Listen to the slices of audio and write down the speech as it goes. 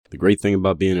The great thing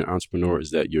about being an entrepreneur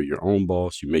is that you're your own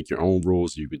boss, you make your own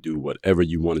rules, you can do whatever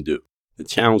you want to do. The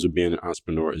challenge of being an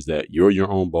entrepreneur is that you're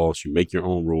your own boss, you make your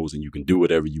own rules, and you can do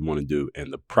whatever you want to do.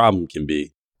 And the problem can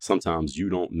be sometimes you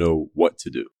don't know what to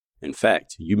do. In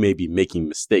fact, you may be making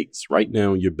mistakes right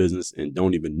now in your business and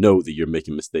don't even know that you're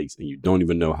making mistakes, and you don't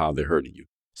even know how they're hurting you.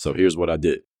 So here's what I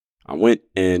did. I went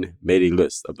and made a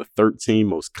list of the 13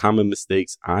 most common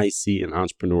mistakes I see in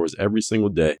entrepreneurs every single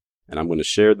day, and I'm going to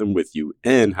share them with you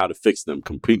and how to fix them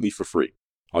completely for free.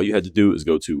 All you had to do is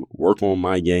go to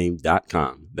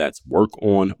workonmygame.com. That's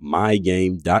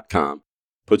workonmygame.com.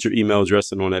 Put your email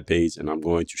address in on that page, and I'm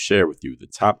going to share with you the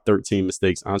top 13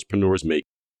 mistakes entrepreneurs make,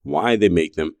 why they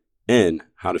make them, and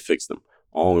how to fix them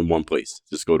all in one place.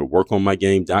 Just go to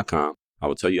workonmygame.com. I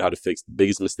will tell you how to fix the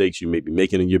biggest mistakes you may be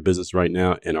making in your business right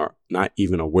now and are not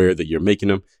even aware that you're making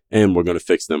them, and we're going to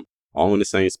fix them all in the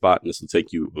same spot, and this will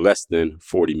take you less than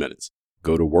 40 minutes.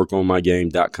 Go to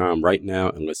workonmygame.com right now,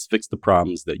 and let's fix the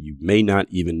problems that you may not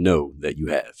even know that you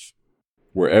have.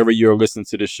 Wherever you're listening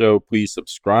to the show, please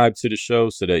subscribe to the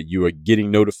show so that you are getting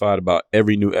notified about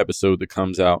every new episode that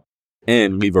comes out,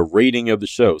 and leave a rating of the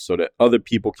show so that other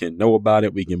people can know about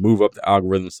it. We can move up the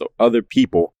algorithm so other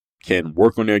people can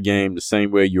work on their game the same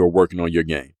way you're working on your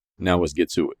game. Now let's get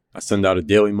to it. I send out a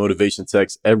daily motivation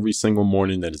text every single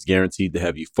morning that is guaranteed to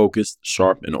have you focused,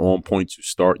 sharp, and on point to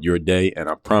start your day. And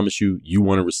I promise you, you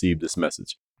want to receive this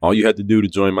message. All you have to do to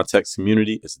join my text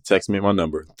community is to text me at my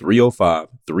number,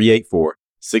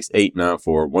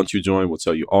 305-384-6894. Once you join, we'll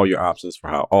tell you all your options for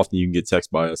how often you can get text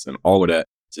by us and all of that.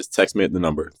 Just text me at the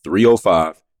number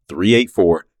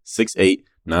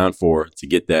 305-384-6894 to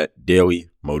get that daily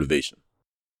motivation.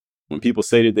 When people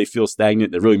say that they feel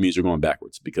stagnant, that really means you're going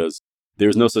backwards, because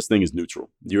there's no such thing as neutral.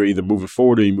 You're either moving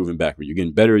forward or you're moving backward. You're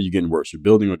getting better or you're getting worse. You're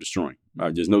building or destroying.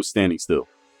 There's no standing still.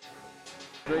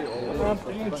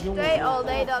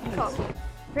 GreatAllDay.com.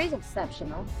 Pretty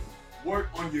exceptional. Work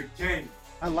on your game.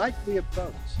 I like the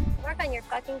approach. Work on your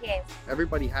fucking game.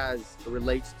 Everybody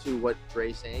relates to what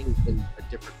Dre's saying in a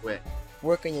different way.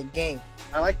 Work on your game.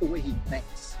 I like the way he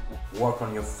thinks. Work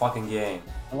on your fucking game.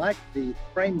 I like the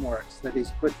frameworks that he's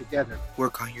put together.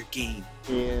 Work on your game.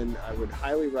 And I would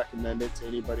highly recommend it to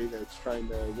anybody that's trying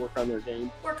to work on their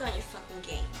game. Work on your fucking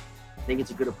game. I think it's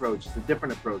a good approach. It's a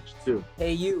different approach, too.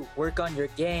 Hey, you, work on your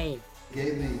game.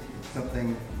 Gave me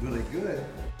something really good.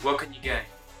 Work on your game.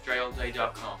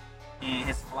 GreatAllDay.com. And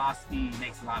his philosophy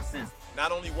makes a lot of sense.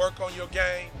 Not only work on your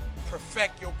game,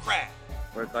 perfect your craft.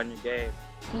 Work on your game.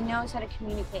 He knows how to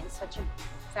communicate in such a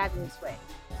fabulous way.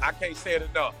 I can't say it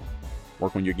enough.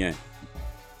 Work on your game.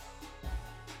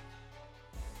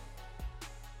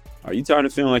 Are you tired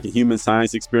of feeling like a human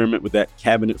science experiment with that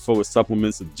cabinet full of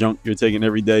supplements of junk you're taking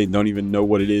every day and don't even know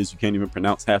what it is? You can't even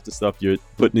pronounce half the stuff you're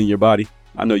putting in your body.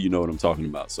 I know you know what I'm talking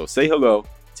about. So say hello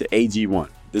to AG1.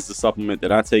 This is a supplement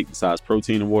that I take besides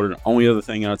protein and water. The only other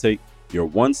thing I take, your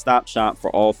one-stop shop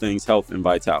for all things health and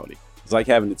vitality. It's like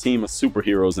having a team of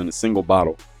superheroes in a single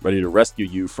bottle, ready to rescue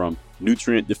you from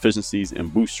nutrient deficiencies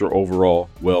and boost your overall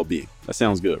well-being. That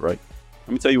sounds good, right?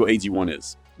 Let me tell you what AG1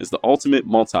 is. It's the ultimate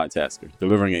multitasker,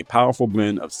 delivering a powerful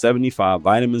blend of 75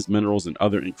 vitamins, minerals, and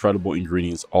other incredible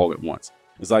ingredients all at once.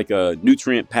 It's like a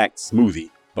nutrient-packed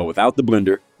smoothie, but without the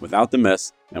blender, without the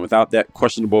mess, and without that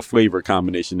questionable flavor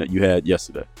combination that you had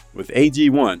yesterday. With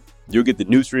AG1, you'll get the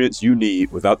nutrients you need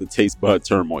without the taste bud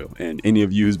turmoil. And any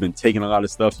of you who's been taking a lot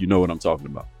of stuff, you know what I'm talking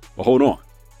about. But hold on,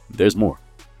 there's more.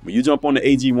 When you jump on the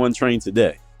AG1 train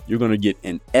today, you're going to get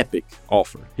an epic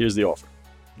offer. Here's the offer.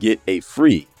 Get a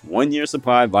free 1-year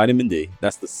supply of vitamin D.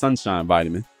 That's the sunshine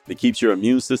vitamin that keeps your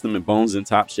immune system and bones in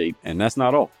top shape. And that's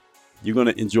not all. You're going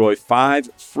to enjoy 5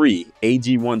 free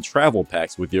AG1 travel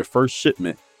packs with your first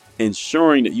shipment,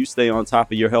 ensuring that you stay on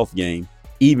top of your health game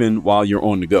even while you're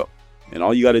on the go. And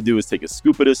all you got to do is take a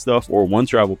scoop of this stuff or 1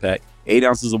 travel pack, 8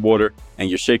 ounces of water, and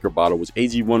your shaker bottle, which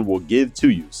AG1 will give to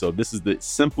you. So this is the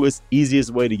simplest, easiest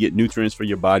way to get nutrients for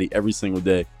your body every single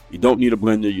day. You don't need a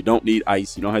blender. You don't need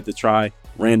ice. You don't have to try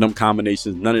random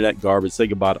combinations. None of that garbage. Say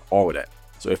goodbye to all of that.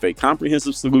 So if a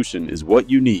comprehensive solution is what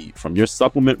you need from your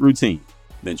supplement routine,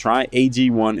 then try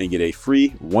AG1 and get a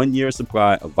free 1-year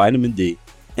supply of vitamin D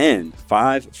and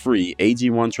 5 free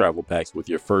AG1 travel packs with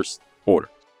your first order.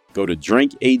 Go to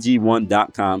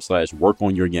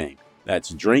drinkag1.com/workonyourgame.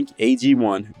 That's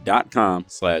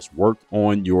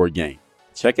drinkag1.com/workonyourgame.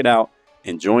 Check it out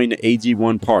and join the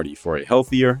AG1 party for a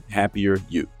healthier, happier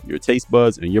you. Your taste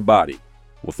buds and your body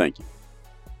will thank you.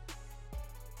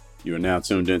 You are now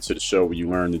tuned into the show where you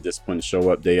learn the discipline to show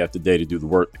up day after day to do the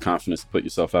work, the confidence to put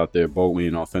yourself out there boldly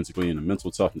and authentically, and the mental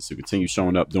toughness to continue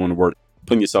showing up, doing the work,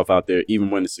 putting yourself out there,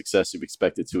 even when the success you've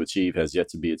expected to achieve has yet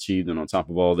to be achieved. And on top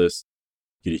of all this,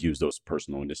 get a huge dose of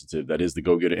personal initiative. That is the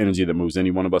go-getter energy that moves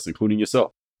any one of us, including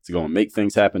yourself, to go and make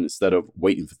things happen instead of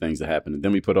waiting for things to happen. And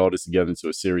then we put all this together into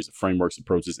a series of frameworks,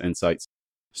 approaches, insights,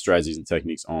 strategies, and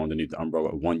techniques underneath the umbrella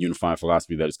of one unifying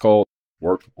philosophy that is called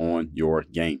Work on Your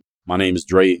Game. My name is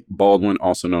Dre Baldwin,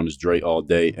 also known as Dre All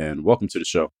Day, and welcome to the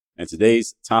show. And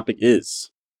today's topic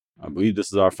is, I believe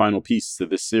this is our final piece to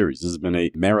this series. This has been a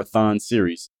marathon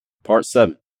series, part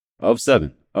 7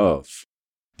 of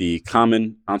the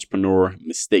common entrepreneur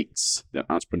mistakes that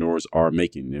entrepreneurs are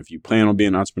making. If you plan on being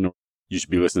an entrepreneur, you should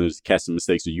be listening to catch the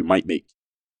mistakes that you might make,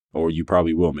 or you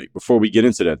probably will make. Before we get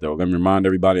into that, though, let me remind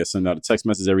everybody I send out a text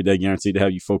message every day guaranteed to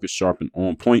have you focused, sharp, and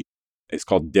on point. It's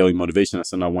called the Daily Motivation. I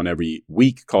send out one every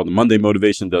week called the Monday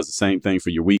Motivation. Does the same thing for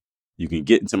your week. You can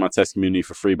get into my text community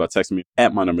for free by texting me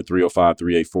at my number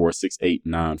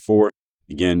 305-384-6894.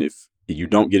 Again, if you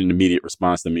don't get an immediate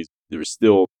response, that means we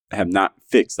still have not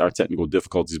fixed our technical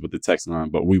difficulties with the text line,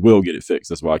 but we will get it fixed.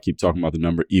 That's why I keep talking about the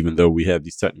number. Even though we have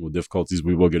these technical difficulties,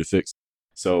 we will get it fixed.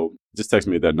 So just text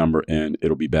me at that number and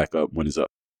it'll be back up when it's up.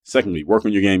 Secondly, Work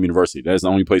on Your Game University. That is the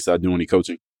only place I do any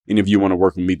coaching. Any of you want to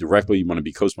work with me directly, you want to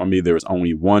be coached by me, there is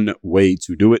only one way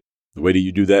to do it. The way that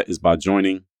you do that is by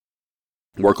joining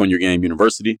Work on Your Game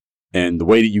University. And the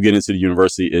way that you get into the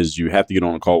university is you have to get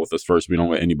on a call with us first. We don't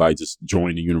let anybody just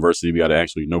join the university. We got to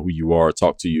actually know who you are,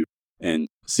 talk to you, and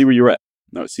see where you're at.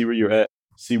 No, see where you're at,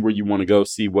 see where you want to go,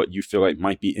 see what you feel like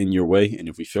might be in your way. And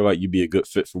if we feel like you'd be a good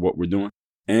fit for what we're doing,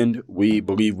 and we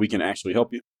believe we can actually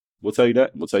help you, we'll tell you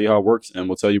that. We'll tell you how it works, and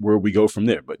we'll tell you where we go from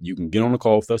there. But you can get on a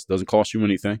call with us. It doesn't cost you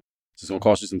anything. It's just going to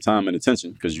cost you some time and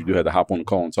attention because you do have to hop on the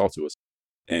call and talk to us.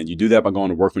 And you do that by going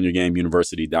to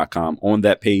workonyourgameuniversity.com. On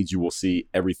that page, you will see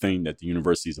everything that the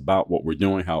university is about, what we're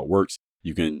doing, how it works.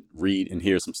 You can read and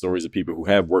hear some stories of people who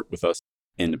have worked with us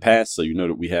in the past. So you know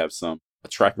that we have a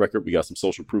track record. We got some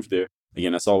social proof there.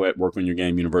 Again, that's all at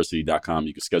workonyourgameuniversity.com.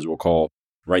 You can schedule a call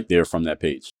right there from that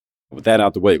page. With that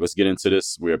out the way, let's get into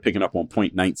this. We're picking up on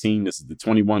point 19. This is the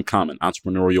 21 common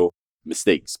entrepreneurial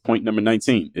mistakes. Point number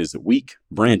 19 is weak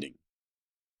branding.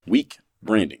 Weak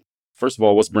branding. First of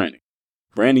all, what's branding?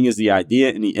 Branding is the idea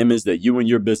and the image that you and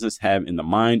your business have in the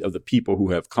mind of the people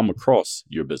who have come across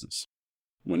your business.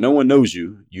 When no one knows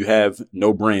you, you have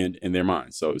no brand in their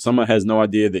mind. So if someone has no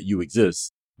idea that you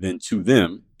exist, then to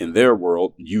them, in their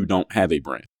world, you don't have a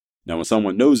brand. Now, when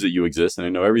someone knows that you exist and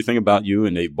they know everything about you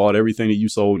and they've bought everything that you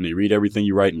sold and they read everything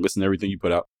you write and listen to everything you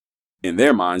put out, in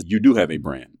their minds, you do have a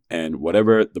brand. And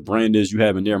whatever the brand is you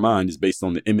have in their mind is based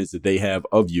on the image that they have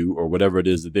of you or whatever it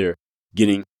is that they're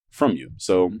getting from you.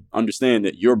 So understand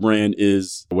that your brand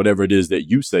is whatever it is that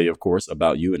you say, of course,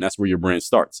 about you. And that's where your brand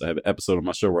starts. I have an episode on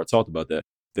my show where I talked about that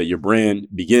your brand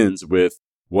begins with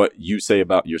what you say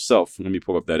about yourself. Let me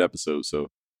pull up that episode so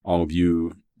all of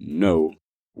you know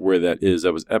where that is.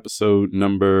 That was episode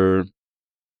number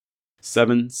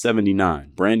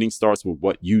 779. Branding starts with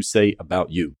what you say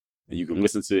about you. And you can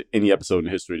listen to any episode in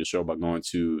the history of the show by going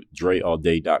to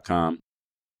dreallday.com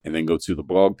and then go to the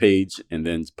blog page and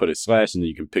then put a slash and then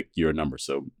you can pick your number.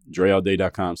 So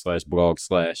dreallday.com/blog/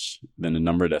 then the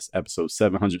number, that's episode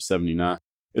 779.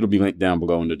 It'll be linked down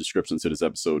below in the description to this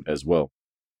episode as well.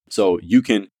 So you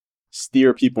can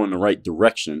steer people in the right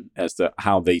direction as to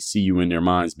how they see you in their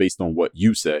minds based on what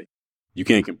you say. You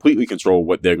can't completely control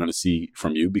what they're going to see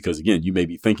from you because, again, you may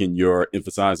be thinking you're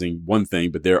emphasizing one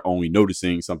thing, but they're only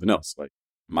noticing something else. Like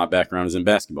my background is in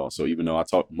basketball. So even though I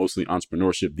talk mostly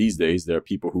entrepreneurship these days, there are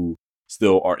people who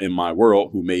still are in my world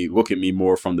who may look at me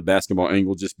more from the basketball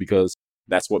angle just because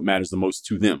that's what matters the most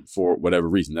to them for whatever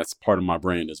reason. That's part of my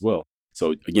brand as well.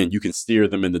 So again, you can steer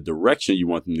them in the direction you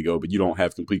want them to go, but you don't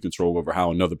have complete control over how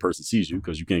another person sees you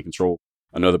because you can't control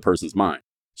another person's mind.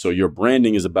 So your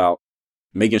branding is about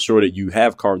making sure that you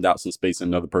have carved out some space in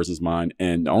another person's mind.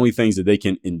 And the only things that they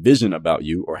can envision about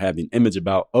you or have an image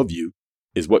about of you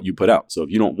is what you put out. So if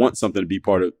you don't want something to be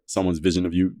part of someone's vision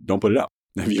of you, don't put it out.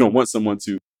 If you don't want someone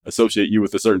to associate you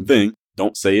with a certain thing,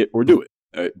 don't say it or do it.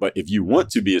 But if you want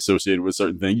to be associated with a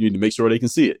certain thing, you need to make sure they can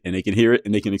see it and they can hear it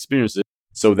and they can experience it.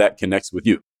 So that connects with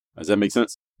you. Does that make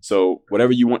sense? So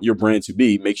whatever you want your brand to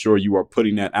be, make sure you are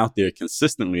putting that out there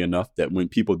consistently enough that when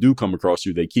people do come across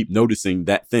you, they keep noticing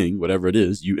that thing, whatever it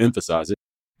is, you emphasize it.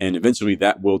 And eventually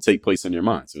that will take place in their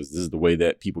minds. So this is the way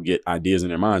that people get ideas in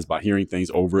their minds, by hearing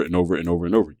things over and over and over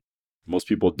and over. Most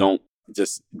people don't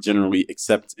just generally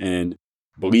accept and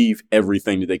believe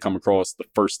everything that they come across the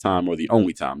first time or the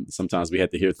only time. Sometimes we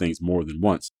have to hear things more than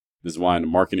once. This is why in the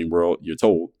marketing world, you're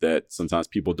told that sometimes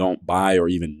people don't buy or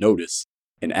even notice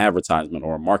an advertisement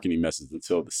or a marketing message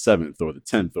until the 7th or the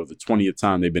 10th or the 20th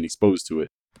time they've been exposed to it.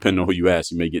 Depending on who you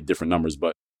ask, you may get different numbers,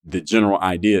 but the general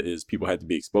idea is people have to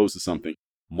be exposed to something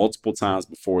multiple times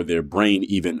before their brain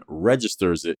even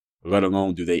registers it, let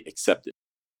alone do they accept it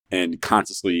and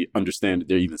consciously understand that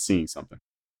they're even seeing something.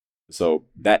 So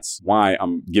that's why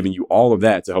I'm giving you all of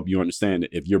that to help you understand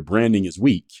that if your branding is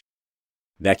weak,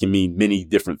 that can mean many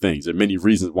different things. There are many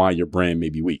reasons why your brand may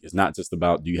be weak. It's not just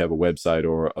about, do you have a website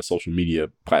or a social media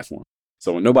platform?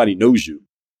 So when nobody knows you,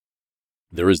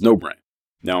 there is no brand.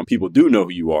 Now, when people do know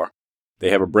who you are,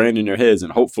 they have a brand in their heads,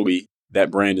 and hopefully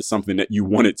that brand is something that you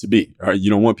want it to be. All right? You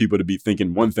don't want people to be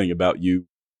thinking one thing about you.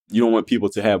 You don't want people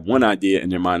to have one idea in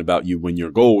their mind about you when your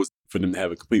goal is for them to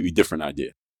have a completely different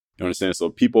idea. You understand? So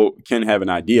people can have an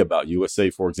idea about you. Let's say,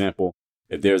 for example,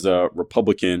 if there's a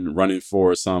Republican running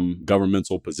for some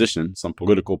governmental position, some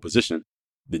political position,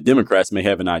 the Democrats may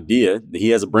have an idea that he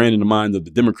has a brand in the mind of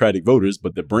the Democratic voters,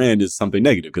 but the brand is something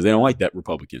negative because they don't like that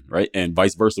Republican, right? And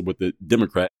vice versa with the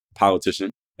Democrat politician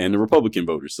and the Republican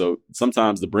voters. So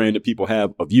sometimes the brand that people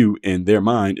have of you in their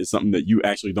mind is something that you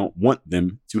actually don't want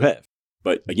them to have.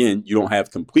 But again, you don't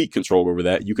have complete control over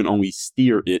that. You can only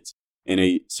steer it in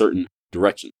a certain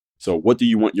direction. So what do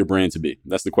you want your brand to be?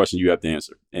 That's the question you have to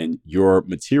answer. And your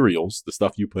materials, the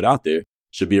stuff you put out there,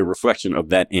 should be a reflection of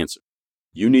that answer.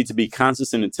 You need to be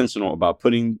conscious and intentional about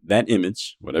putting that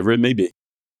image, whatever it may be,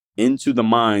 into the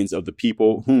minds of the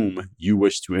people whom you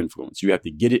wish to influence. You have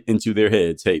to get it into their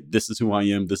heads. Hey, this is who I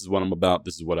am. This is what I'm about.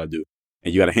 This is what I do.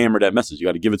 And you got to hammer that message. You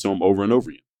got to give it to them over and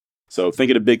over again. So think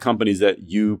of the big companies that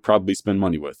you probably spend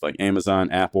money with, like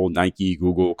Amazon, Apple, Nike,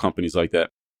 Google, companies like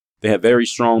that. They have very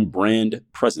strong brand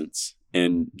presence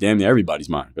in damn near everybody's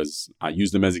mind, because I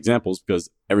use them as examples because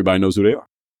everybody knows who they are,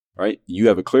 right? You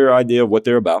have a clear idea of what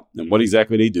they're about and what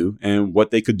exactly they do and what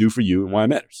they could do for you and why it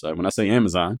matters. So when I say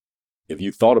Amazon, if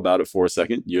you thought about it for a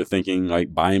second, you're thinking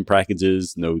like buying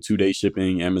packages, no 2-day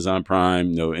shipping, Amazon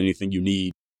Prime, no anything you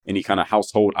need, any kind of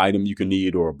household item you can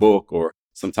need, or a book or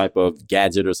some type of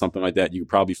gadget or something like that. You could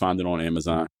probably find it on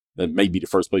Amazon. That may be the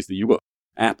first place that you look.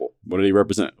 Apple, what do they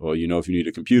represent? Well, you know, if you need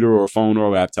a computer or a phone or a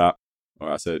laptop,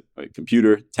 or I said a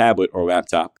computer, tablet, or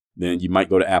laptop, then you might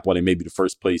go to Apple. They may be the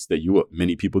first place that you look.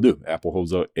 Many people do. Apple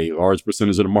holds a large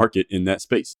percentage of the market in that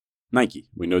space. Nike,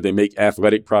 we know they make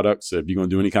athletic products. So if you're going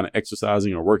to do any kind of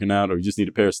exercising or working out, or you just need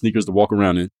a pair of sneakers to walk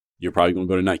around in, you're probably going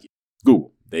to go to Nike.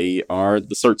 Google, they are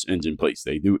the search engine place.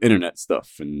 They do internet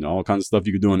stuff and all kinds of stuff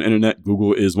you can do on the internet.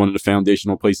 Google is one of the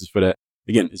foundational places for that.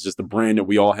 Again, it's just the brand that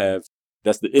we all have.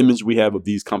 That's the image we have of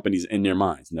these companies in their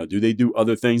minds. Now, do they do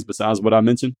other things besides what I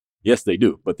mentioned? Yes, they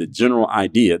do. But the general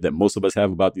idea that most of us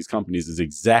have about these companies is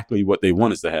exactly what they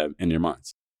want us to have in their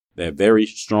minds. They have very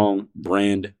strong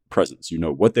brand presence. You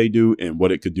know what they do and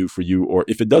what it could do for you, or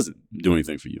if it doesn't do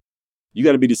anything for you. You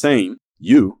got to be the same,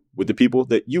 you, with the people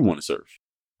that you want to serve.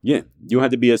 Yeah, you don't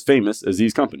have to be as famous as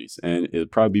these companies. And it'll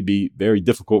probably be very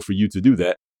difficult for you to do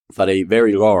that without a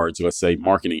very large, let's say,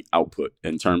 marketing output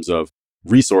in terms of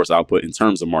resource output, in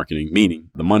terms of marketing, meaning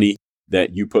the money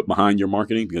that you put behind your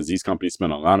marketing, because these companies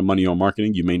spend a lot of money on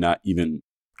marketing. You may not even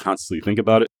consciously think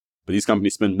about it, but these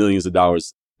companies spend millions of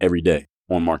dollars every day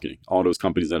on marketing. All those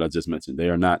companies that I just mentioned, they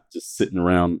are not just sitting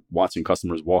around watching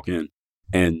customers walk in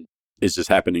and it's just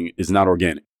happening. It's not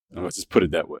organic. Let's just put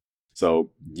it that way. So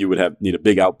you would need a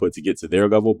big output to get to their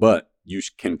level, but you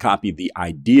can copy the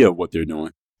idea of what they're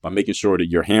doing by making sure that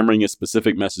you're hammering a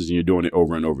specific message and you're doing it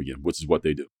over and over again, which is what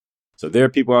they do. So there are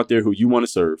people out there who you want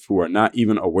to serve who are not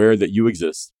even aware that you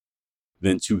exist.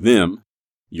 Then to them,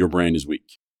 your brand is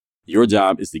weak. Your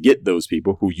job is to get those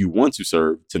people who you want to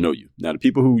serve to know you. Now, the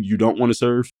people who you don't want to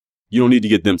serve, you don't need to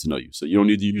get them to know you. So you don't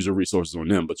need to use your resources on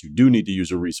them, but you do need to use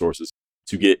your resources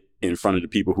to get in front of the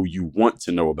people who you want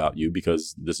to know about you,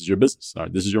 because this is your business. All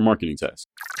right, this is your marketing task.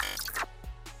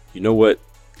 You know what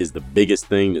is the biggest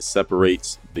thing that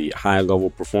separates the high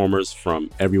level performers from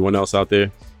everyone else out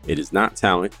there? It is not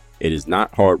talent. It is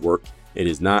not hard work. It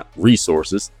is not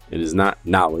resources. It is not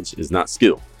knowledge. It is not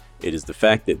skill. It is the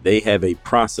fact that they have a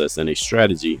process and a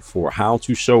strategy for how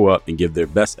to show up and give their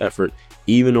best effort,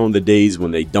 even on the days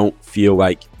when they don't feel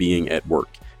like being at work.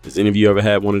 Does any of you ever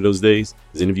have one of those days?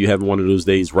 Does any of you have one of those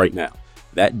days right now?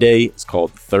 That day is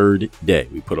called the third day.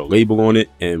 We put a label on it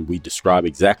and we describe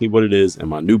exactly what it is in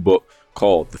my new book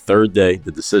called The Third Day,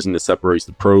 The Decision That Separates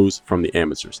the Pros from the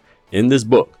Amateurs. In this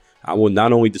book, I will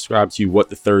not only describe to you what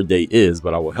the third day is,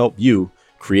 but I will help you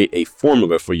create a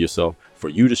formula for yourself for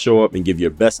you to show up and give your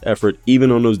best effort,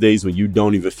 even on those days when you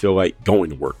don't even feel like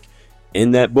going to work.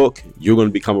 In that book, you're going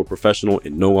to become a professional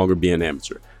and no longer be an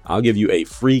amateur. I'll give you a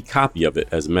free copy of it.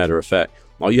 As a matter of fact,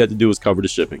 all you have to do is cover the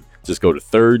shipping. Just go to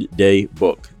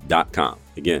thirddaybook.com.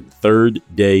 Again,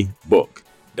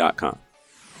 thirddaybook.com.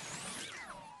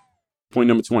 Point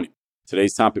number 20.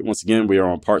 Today's topic, once again, we are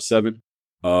on part 7.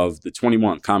 of the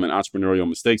 21 common entrepreneurial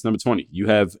mistakes. Number 20, you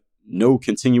have no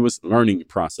continuous learning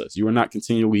process. You are not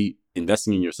continually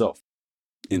investing in yourself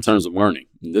in terms of learning.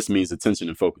 And this means attention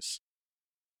and focus.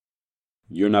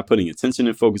 You're not putting attention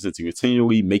and focus into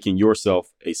continually making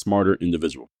yourself a smarter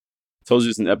individual. I told you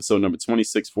this in episode number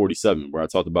 2647, where I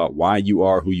talked about why you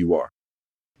are who you are.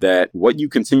 That what you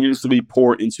continuously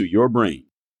pour into your brain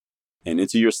and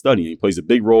into your studying plays a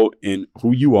big role in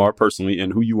who you are personally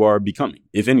and who you are becoming,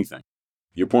 if anything.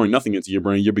 You're pouring nothing into your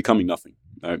brain, you're becoming nothing.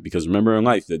 Right? Because remember in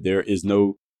life that there is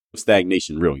no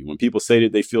stagnation, really. When people say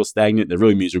that they feel stagnant, that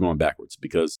really means you're going backwards,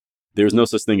 because there's no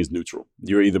such thing as neutral.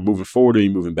 You're either moving forward or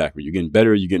you're moving backward. You're getting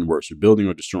better or you're getting worse. You're building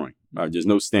or destroying. Right? There's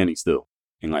no standing still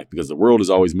in life, because the world is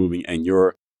always moving, and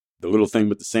you're the little thing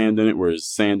with the sand in it, where it's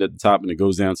sand at the top and it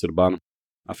goes down to the bottom.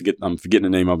 I'm forgetting the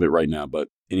name of it right now, but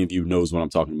any of you knows what I'm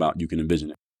talking about. You can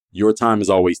envision it. Your time is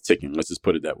always ticking. Let's just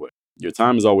put it that way. Your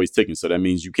time is always ticking. So that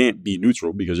means you can't be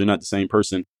neutral, because you're not the same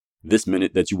person this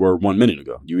minute that you were 1 minute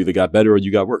ago. You either got better or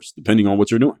you got worse, depending on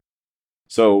what you're doing.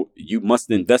 So you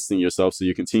must invest in yourself so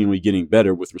you're continually getting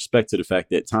better with respect to the fact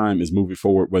that time is moving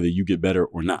forward, whether you get better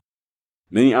or not.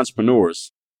 Many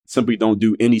entrepreneurs simply don't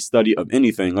do any study of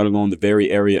anything, let alone the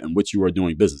very area in which you are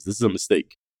doing business. This is a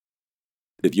mistake.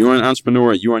 If you're an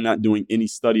entrepreneur and you are not doing any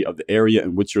study of the area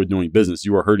in which you're doing business,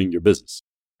 you are hurting your business.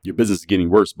 Your business is getting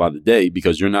worse by the day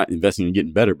because you're not investing in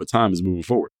getting better, but time is moving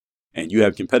forward. And you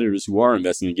have competitors who are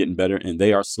investing in getting better, and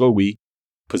they are slowly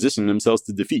positioning themselves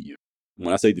to defeat you.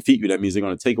 When I say defeat you, that means they're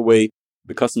going to take away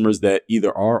the customers that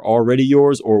either are already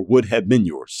yours or would have been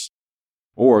yours.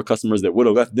 Or customers that would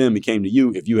have left them and came to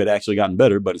you if you had actually gotten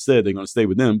better, but instead they're going to stay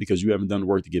with them because you haven't done the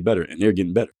work to get better, and they're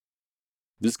getting better.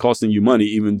 This is costing you money,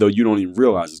 even though you don't even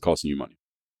realize it's costing you money.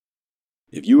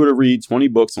 If you were to read 20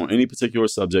 books on any particular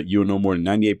subject, you will know more than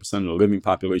 98% of the living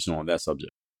population on that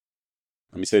subject.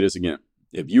 Let me say this again.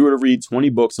 If you were to read 20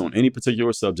 books on any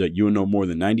particular subject, you will know more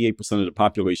than 98% of the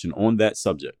population on that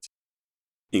subject,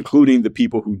 including the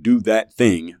people who do that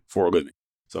thing for a living.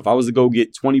 So if I was to go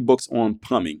get 20 books on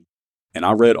plumbing and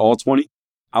I read all 20,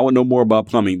 I would know more about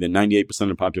plumbing than 98% of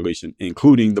the population,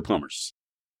 including the plumbers.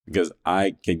 Because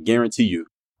I can guarantee you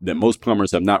that most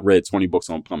plumbers have not read 20 books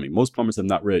on plumbing. Most plumbers have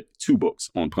not read 2 books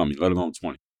on plumbing, let alone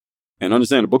 20. And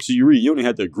understand, the books you read, you only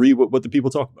have to agree with what the people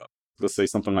talk about. Let's say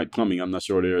something like plumbing. I'm not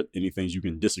sure there are any things you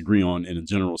can disagree on in a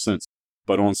general sense.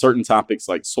 But on certain topics,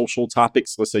 like social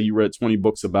topics, let's say you read 20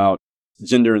 books about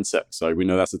gender and sex. Right? We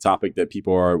know that's a topic that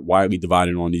people are widely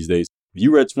divided on these days. If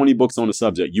you read 20 books on the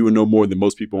subject, you would know more than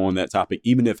most people on that topic.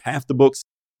 Even if half the books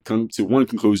come to one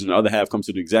conclusion, the other half comes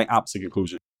to the exact opposite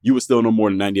conclusion, you would still know more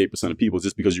than 98% of people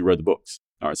just because you read the books.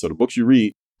 All right, so the books you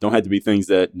read don't have to be things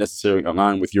that necessarily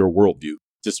align with your worldview.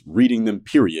 Just reading them,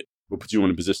 period, will put you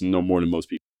in a position to know more than most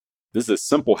people. This is a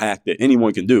simple hack that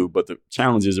anyone can do, but the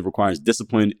challenge is it requires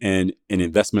discipline and an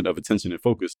investment of attention and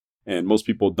focus. And most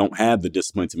people don't have the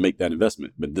discipline to make that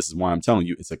investment. But this is why I'm telling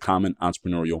you it's a common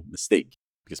entrepreneurial mistake,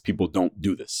 because people don't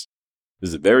do this.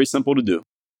 This is very simple to do.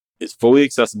 It's fully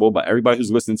accessible by everybody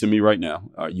who's listening to me right now.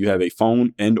 You have a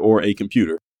phone and or a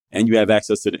computer, and you have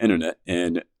access to the internet,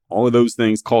 and all of those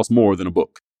things cost more than a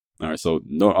book. All right, so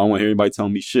no, I don't want to hear anybody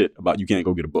telling me shit about you can't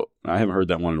go get a book. I haven't heard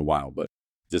that one in a while, but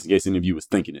just in case any of you was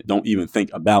thinking it, don't even think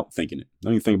about thinking it.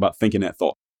 Don't even think about thinking that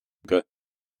thought. Okay,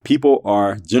 people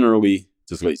are generally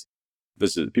just lazy.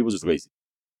 People are just lazy.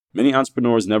 Many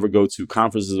entrepreneurs never go to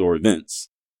conferences or events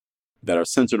that are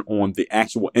centered on the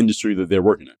actual industry that they're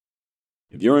working in.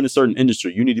 If you're in a certain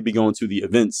industry, you need to be going to the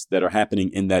events that are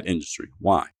happening in that industry.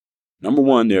 Why? Number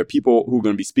one, there are people who are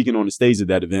going to be speaking on the stage of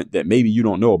that event that maybe you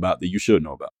don't know about that you should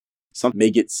know about. Something may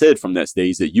get said from that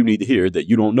stage that you need to hear that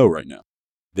you don't know right now.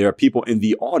 There are people in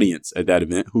the audience at that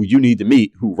event who you need to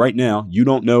meet who right now you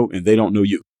don't know and they don't know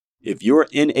you. If you're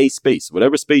in a space,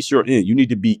 whatever space you're in, you need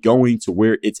to be going to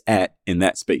where it's at in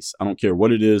that space. I don't care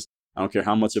what it is. I don't care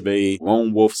how much of a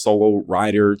lone wolf solo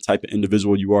rider type of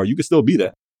individual you are. You can still be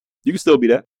that. You can still be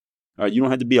that. All right, you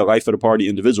don't have to be a life of the party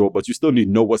individual, but you still need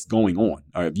to know what's going on.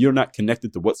 All right, if you're not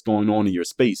connected to what's going on in your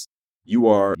space, you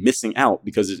are missing out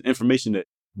because there's information that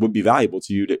would be valuable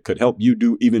to you that could help you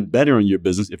do even better in your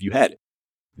business if you had it.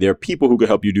 There are people who could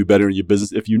help you do better in your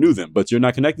business if you knew them, but you're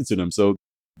not connected to them, so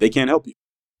they can't help you.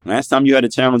 Last time you had a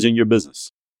challenge in your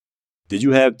business, did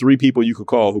you have 3 people you could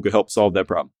call who could help solve that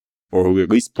problem, or who could at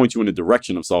least point you in the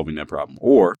direction of solving that problem?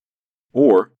 Or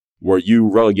were you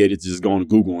relegated to just going to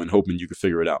Google and hoping you could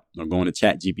figure it out, or going to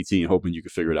Chat GPT and hoping you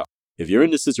could figure it out? If you're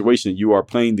in this situation, you are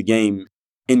playing the game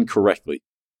incorrectly,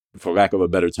 for lack of a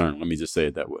better term. Let me just say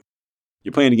it that way.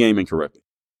 You're playing the game incorrectly.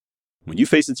 When you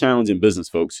face a challenge in business,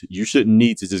 folks, you shouldn't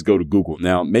need to just go to Google.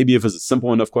 Now, maybe if it's a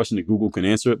simple enough question that Google can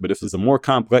answer it, but if it's a more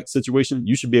complex situation,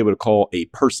 you should be able to call a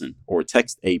person or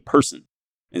text a person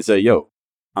and say, yo,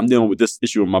 I'm dealing with this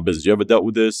issue in my business. You ever dealt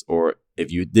with this? Or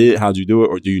if you did, how'd you do it?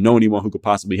 Or do you know anyone who could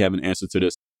possibly have an answer to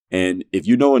this? And if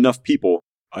you know enough people,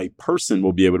 a person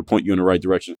will be able to point you in the right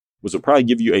direction, which will probably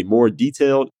give you a more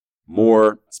detailed,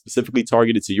 more specifically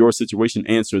targeted to your situation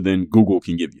answer than Google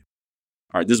can give you.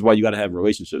 All right, this is why you got to have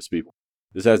relationships, people.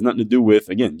 This has nothing to do with,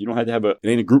 again, you don't have to have it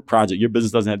ain't a group project. Your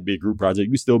business doesn't have to be a group project.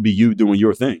 You can still be you doing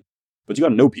your thing, but you got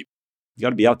to know people. You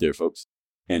got to be out there, folks.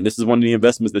 And this is one of the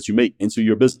investments that you make into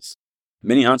your business.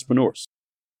 Many entrepreneurs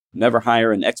never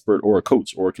hire an expert or a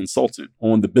coach or a consultant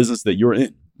on the business that you're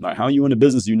in. Like, how are you in a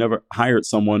business? You never hired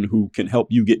someone who can help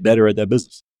you get better at that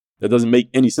business. That doesn't make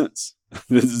any sense.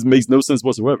 This makes no sense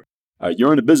whatsoever.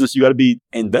 You're in a business. You got to be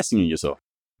investing in yourself.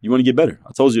 You want to get better.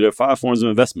 I told you there are 5 forms of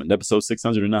investment in episode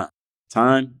 609.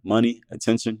 Time, money,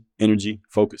 attention, energy,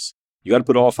 focus. You got to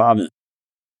put all 5 in.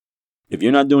 If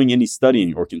you're not doing any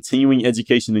studying or continuing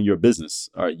education in your business,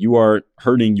 you are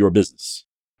hurting your business,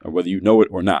 or whether you know it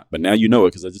or not. But now you know it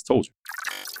because I just told you.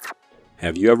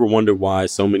 Have you ever wondered why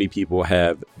so many people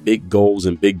have big goals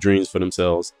and big dreams for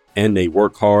themselves and they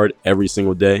work hard every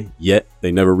single day, yet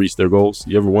they never reach their goals?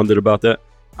 You ever wondered about that?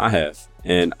 I have.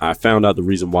 And I found out the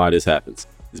reason why this happens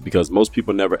is because most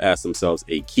people never ask themselves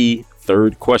a key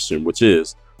 3rd question, which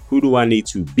is, who do I need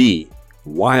to be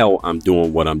while I'm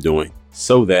doing what I'm doing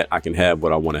so that I can have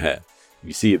what I want to have?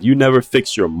 You see, if you never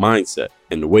fix your mindset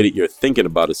and the way that you're thinking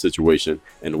about a situation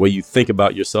and the way you think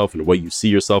about yourself and the way you see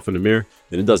yourself in the mirror,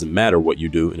 then it doesn't matter what you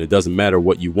do and it doesn't matter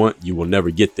what you want. You will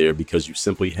never get there because you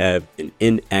simply have an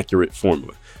inaccurate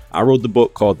formula. I wrote the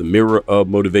book called The Mirror of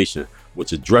Motivation,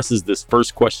 which addresses this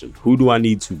first question. Who do I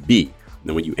need to be?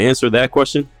 Now, when you answer that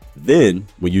question, then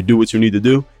when you do what you need to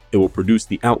do, it will produce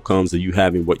the outcomes that you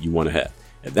have in what you want to have.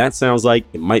 If that sounds like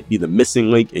it might be the missing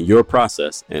link in your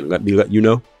process, and let me let you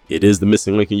know, it is the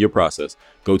missing link in your process.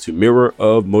 Go to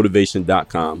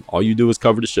mirrorofmotivation.com. All you do is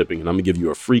cover the shipping, and I'm going to give you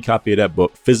a free copy of that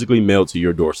book physically mailed to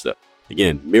your doorstep.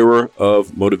 Again,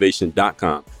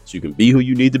 mirrorofmotivation.com. So you can be who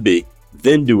you need to be,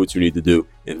 then do what you need to do,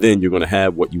 and then you're going to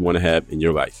have what you want to have in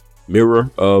your life.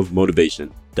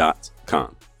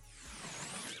 Mirrorofmotivation.com.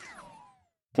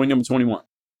 Point number 21.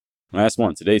 Last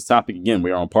one. Today's topic, again,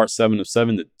 we are on part 7 of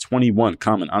 7, the 21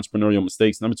 common entrepreneurial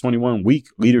mistakes. Number 21, weak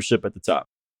leadership at the top.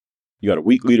 You got a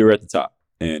weak leader at the top.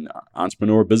 And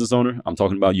entrepreneur, business owner, I'm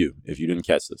talking about you if you didn't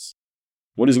catch this.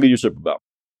 What is leadership about?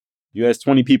 You ask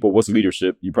 20 people, what's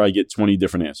leadership? You probably get 20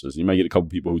 different answers. You might get a couple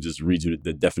people who just read you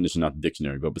the definition out the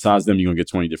dictionary. But besides them, you're going to get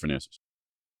 20 different answers.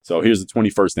 So here's the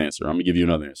 21st answer. I'm going to give you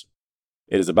another answer.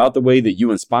 It is about the way that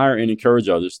you inspire and encourage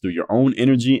others through your own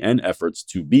energy and efforts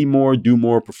to be more, do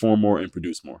more, perform more, and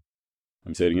produce more. Let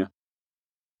me say it again.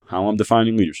 How I'm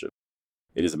defining leadership.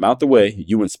 It is about the way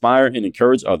you inspire and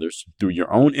encourage others through your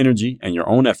own energy and your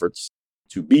own efforts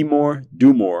to be more,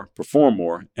 do more, perform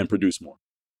more, and produce more.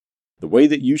 The way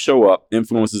that you show up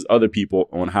influences other people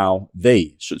on how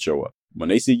they should show up. When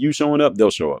they see you showing up,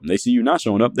 they'll show up. When they see you not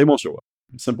showing up, they won't show up.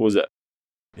 Simple as that.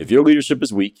 If your leadership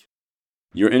is weak,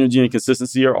 your energy and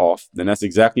consistency are off, then that's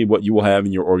exactly what you will have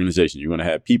in your organization. You're going to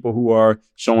have people who are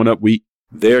showing up weak.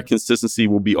 Their consistency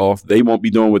will be off. They won't be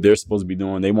doing what they're supposed to be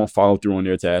doing. They won't follow through on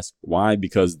their tasks. Why?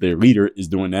 Because their leader is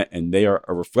doing that and they are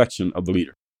a reflection of the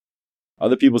leader.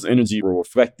 Other people's energy will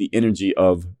reflect the energy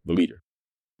of the leader.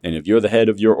 And if you're the head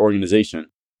of your organization,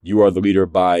 you are the leader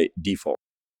by default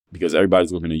because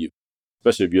everybody's looking at you,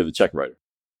 especially if you're the check writer.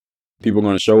 People are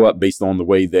going to show up based on the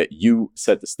way that you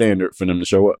set the standard for them to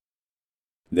show up.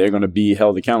 They're going to be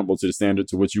held accountable to the standard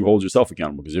to which you hold yourself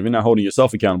accountable. Because if you're not holding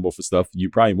yourself accountable for stuff, you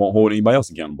probably won't hold anybody else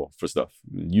accountable for stuff.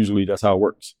 Usually that's how it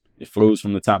works. It flows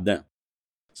from the top down.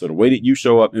 So the way that you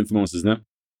show up influences them.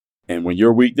 And when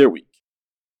you're weak, they're weak.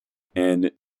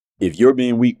 And if you're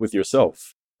being weak with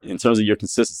yourself, in terms of your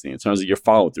consistency, in terms of your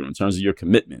follow through, in terms of your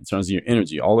commitment, in terms of your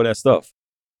energy, all of that stuff,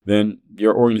 then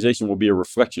your organization will be a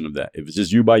reflection of that. If it's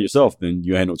just you by yourself, then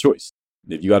you had no choice.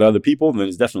 If you got other people, then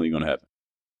it's definitely going to happen.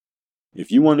 If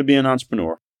you want to be an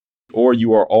entrepreneur, or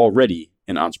you are already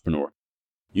an entrepreneur,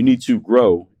 you need to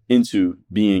grow into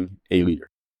being a leader.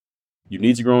 You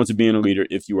need to grow into being a leader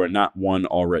if you are not one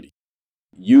already.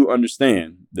 You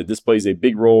understand that this plays a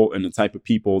big role in the type of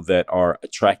people that are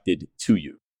attracted to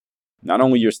you. Not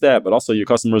only your staff, but also your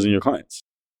customers and your clients.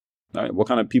 All right, what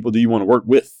kind of people do you want to work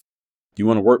with? Do you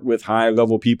want to work with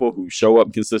high-level people who show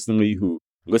up consistently, who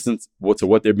listen to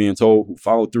what they're being told, who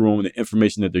follow through on the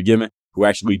information that they're given, who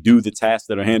actually do the tasks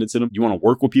that are handed to them? You want to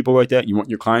work with people like that? You want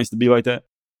your clients to be like that?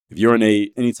 If you're in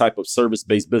any type of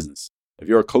service-based business, if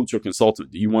you're a coach or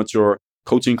consultant, do you want your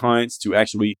coaching clients to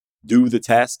actually do the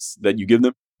tasks that you give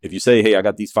them. If you say, hey, I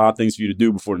got these 5 things for you to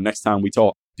do before the next time we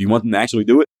talk, do you want them to actually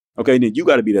do it? Okay, then you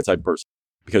got to be that type of person,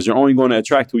 because you're only going to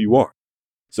attract who you are.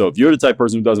 So if you're the type of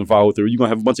person who doesn't follow through, you're going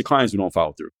to have a bunch of clients who don't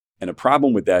follow through. And the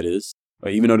problem with that is,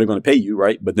 even though they're going to pay you,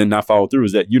 right, but then not follow through,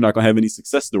 is that you're not going to have any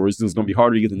success stories. It's going to be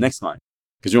harder to get the next client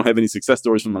because you don't have any success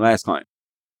stories from the last client.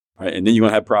 Right? And then you're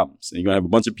going to have problems. And you're going to have a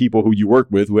bunch of people who you work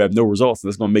with who have no results. And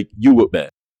that's going to make you look bad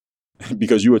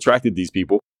because you attracted these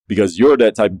people, because you're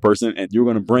that type of person and you're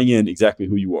going to bring in exactly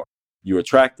who you are. You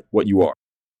attract what you are.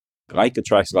 Like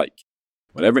attracts like.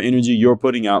 Whatever energy you're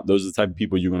putting out, those are the type of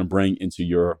people you're going to bring into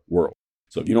your world.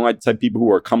 So if you don't like the type of people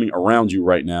who are coming around you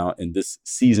right now in this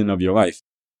season of your life,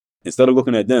 instead of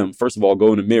looking at them, first of all,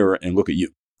 go in the mirror and look at you.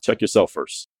 Check yourself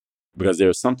first, because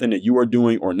there's something that you are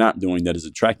doing or not doing that is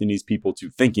attracting these people to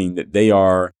thinking that they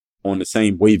are on the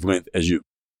same wavelength as you.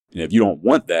 And if you don't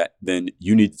want that, then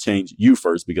you need to change you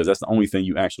first, because that's the only thing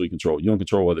you actually control. You don't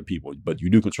control other people, but you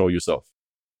do control yourself.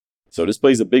 So this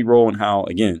plays a big role in how,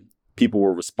 again, people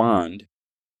will respond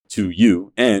to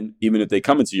you. And even if they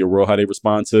come into your world, how they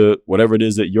respond to whatever it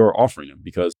is that you're offering them,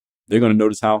 because they're going to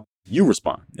notice how you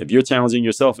respond. If you're challenging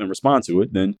yourself and respond to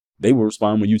it, then they will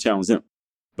respond when you challenge them.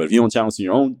 But if you don't challenge you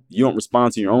don't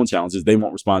respond to your own challenges, they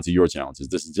won't respond to your challenges.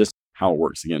 This is just how it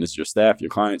works. Again, it's your staff, your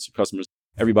clients, your customers,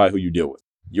 everybody who you deal with.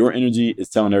 Your energy is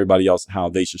telling everybody else how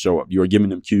they should show up. You are giving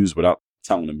them cues without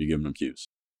telling them you're giving them cues.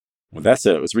 With that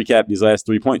said, let's recap these last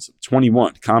 3 points.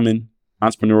 21, common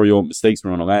entrepreneurial mistakes.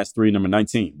 We're on the last 3. Number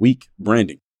 19, weak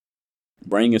branding.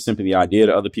 Branding is simply the idea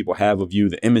that other people have of you,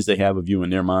 the image they have of you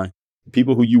in their mind. The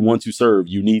people who you want to serve,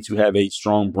 you need to have a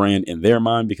strong brand in their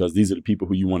mind, because these are the people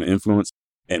who you want to influence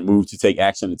and move to take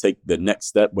action and take the next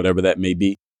step, whatever that may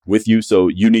be, with you. So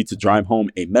you need to drive home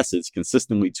a message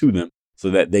consistently to them so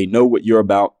that they know what you're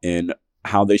about and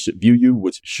how they should view you,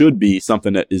 which should be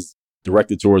something that is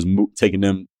directed towards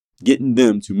getting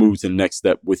them to move to the next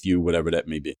step with you, whatever that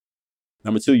may be.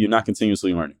 Number 2, you're not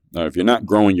continuously learning. If you're not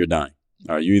growing, you're dying.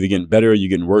 You're either getting better or you're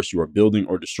getting worse. You are building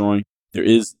or destroying. There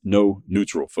is no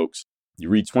neutral, folks. You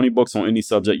read 20 books on any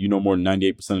subject, you know more than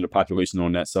 98% of the population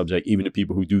on that subject, even the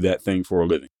people who do that thing for a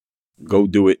living. Go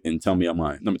do it and tell me I'm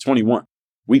lying. Number 21,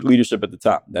 weak leadership at the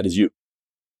top. That is you.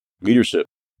 Leadership,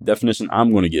 definition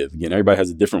I'm going to give. Again, everybody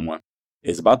has a different one.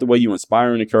 It's about the way you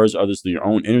inspire and encourage others through your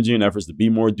own energy and efforts to be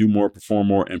more, do more, perform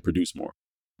more, and produce more.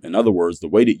 In other words, the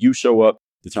way that you show up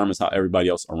determines how everybody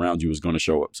else around you is going to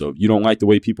show up. So if you don't like the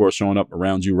way people are showing up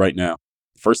around you right now,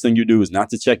 the first thing you do is not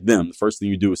to check them. The first thing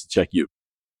you do is to check you.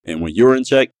 And when you're in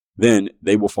check, then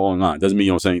they will fall in line. Doesn't mean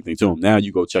you don't say anything to them. Now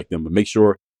you go check them, but make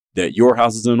sure that your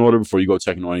house is in order before you go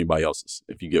checking on anybody else's,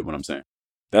 if you get what I'm saying.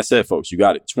 That's it, folks. You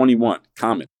got it. 21,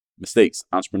 common mistakes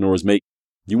entrepreneurs make.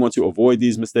 You want to avoid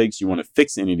these mistakes. You want to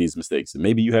fix any of these mistakes. And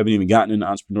maybe you haven't even gotten into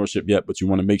entrepreneurship yet, but you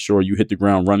want to make sure you hit the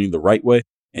ground running the right way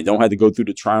and don't have to go through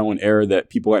the trial and error that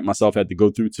people like myself had to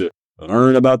go through to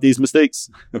learn about these mistakes.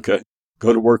 Okay.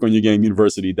 Go to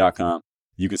workonyourgameuniversity.com.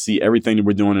 You can see everything that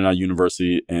we're doing in our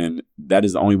university, and that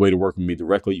is the only way to work with me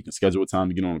directly. You can schedule a time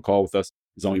to get on a call with us.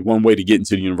 There's only one way to get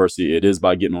into the university. It is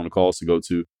by getting on a call. So go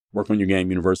to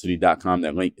workonyourgameuniversity.com.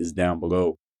 That link is down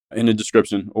below in the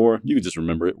description, or you can just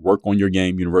remember it,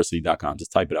 workonyourgameuniversity.com.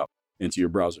 Just type it out into your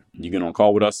browser. You get on a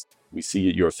call with us. We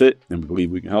see you're a fit, and we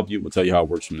believe we can help you. We'll tell you how it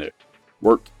works from there.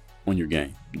 Work on your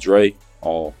game. Dre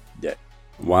all day.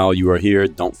 While you are here,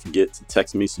 don't forget to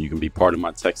text me so you can be part of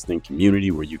my texting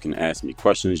community where you can ask me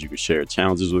questions. You can share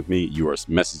challenges with me. You are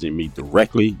messaging me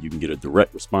directly. You can get a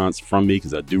direct response from me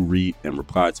because I do read and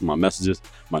reply to my messages.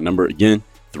 My number again,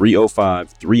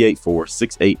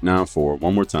 305-384-6894.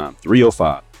 One more time,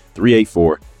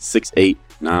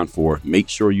 305-384-6894. Make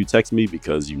sure you text me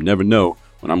because you never know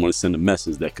when I'm going to send a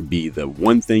message that could be the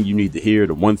one thing you need to hear,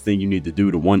 the one thing you need to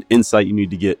do, the one insight you need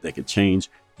to get that could change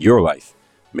your life.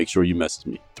 Make sure you message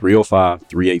me,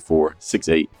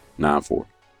 305-384-6894.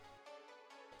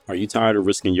 Are you tired of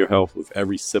risking your health with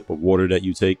every sip of water that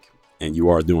you take? And you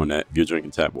are doing that if you're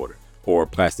drinking tap water or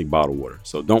plastic bottled water.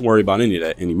 So don't worry about any of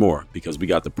that anymore because we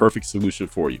got the perfect solution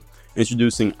for you.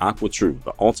 Introducing AquaTrue,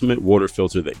 the ultimate water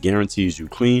filter that guarantees you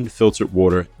clean, filtered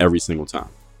water every single time.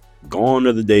 Gone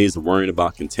are the days of worrying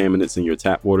about contaminants in your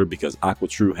tap water because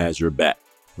AquaTrue has your back.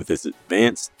 With its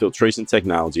advanced filtration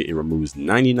technology, it removes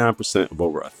 99% of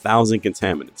over 1,000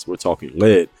 contaminants. We're talking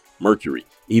lead, mercury,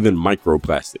 even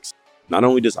microplastics. Not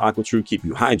only does AquaTrue keep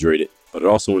you hydrated, but it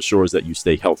also ensures that you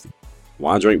stay healthy.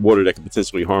 Why drink water that could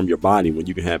potentially harm your body when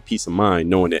you can have peace of mind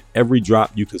knowing that every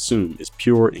drop you consume is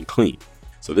pure and clean?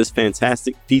 So this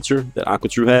fantastic feature that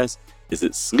AquaTrue has is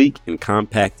its sleek and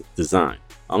compact design.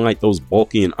 Unlike those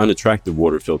bulky and unattractive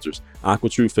water filters,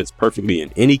 AquaTrue fits perfectly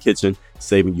in any kitchen,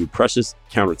 saving you precious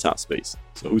countertop space.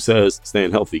 So who says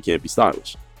staying healthy can't be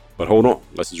stylish? But hold on,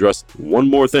 let's address one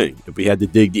more thing if we had to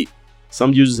dig deep.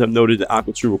 Some users have noted that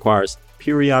AquaTrue requires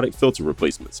periodic filter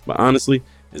replacements, but honestly,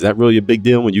 is that really a big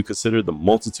deal when you consider the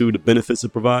multitude of benefits it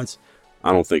provides?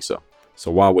 I don't think so.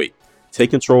 So why wait?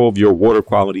 Take control of your water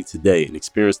quality today and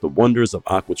experience the wonders of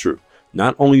AquaTrue.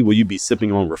 Not only will you be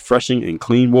sipping on refreshing and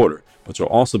clean water, but you'll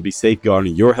also be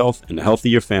safeguarding your health and the health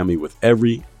of your family with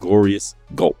every glorious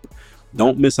gulp.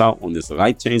 Don't miss out on this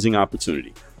life-changing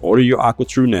opportunity. Order your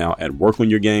AquaTrue now at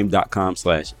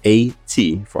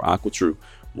workonyourgame.com/AT for AquaTrue.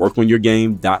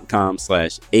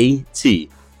 Workonyourgame.com/AT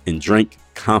and drink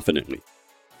confidently.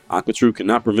 AquaTrue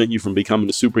cannot prevent you from becoming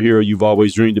the superhero you've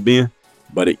always dreamed of being,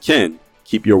 but it can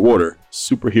keep your water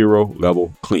superhero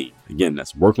level clean. Again,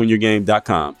 that's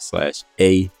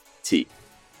workonyourgame.com/AT.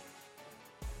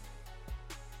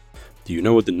 Do you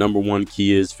know what the number one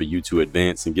key is for you to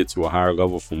advance and get to a higher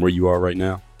level from where you are right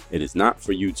now? It is not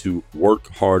for you to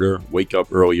work harder, wake up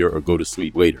earlier, or go to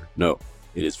sleep later. No,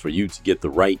 it is for you to get the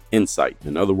right insight.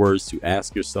 In other words, to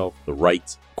ask yourself the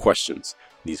right questions.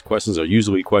 These questions are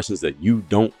usually questions that you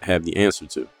don't have the answer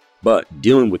to, but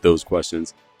dealing with those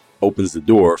questions opens the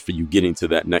door for you getting to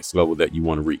that next level that you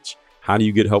want to reach. How do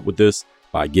you get help with this?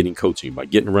 By getting coaching, by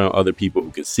getting around other people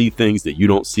who can see things that you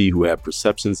don't see, who have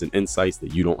perceptions and insights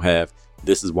that you don't have.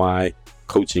 This is why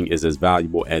coaching is as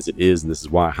valuable as it is, and this is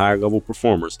why higher level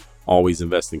performers always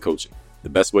invest in coaching. The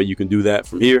best way you can do that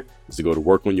from here is to go to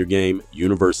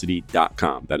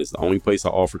workonyourgameuniversity.com. That is the only place I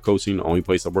offer coaching, the only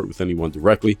place I work with anyone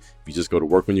directly. If you just go to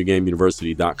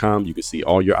workonyourgameuniversity.com, you can see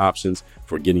all your options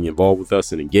for getting involved with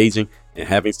us and engaging and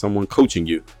having someone coaching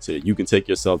you so that you can take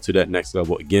yourself to that next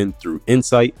level, again, through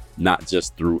insight, not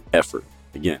just through effort.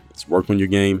 Again, it's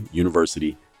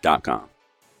workonyourgameuniversity.com.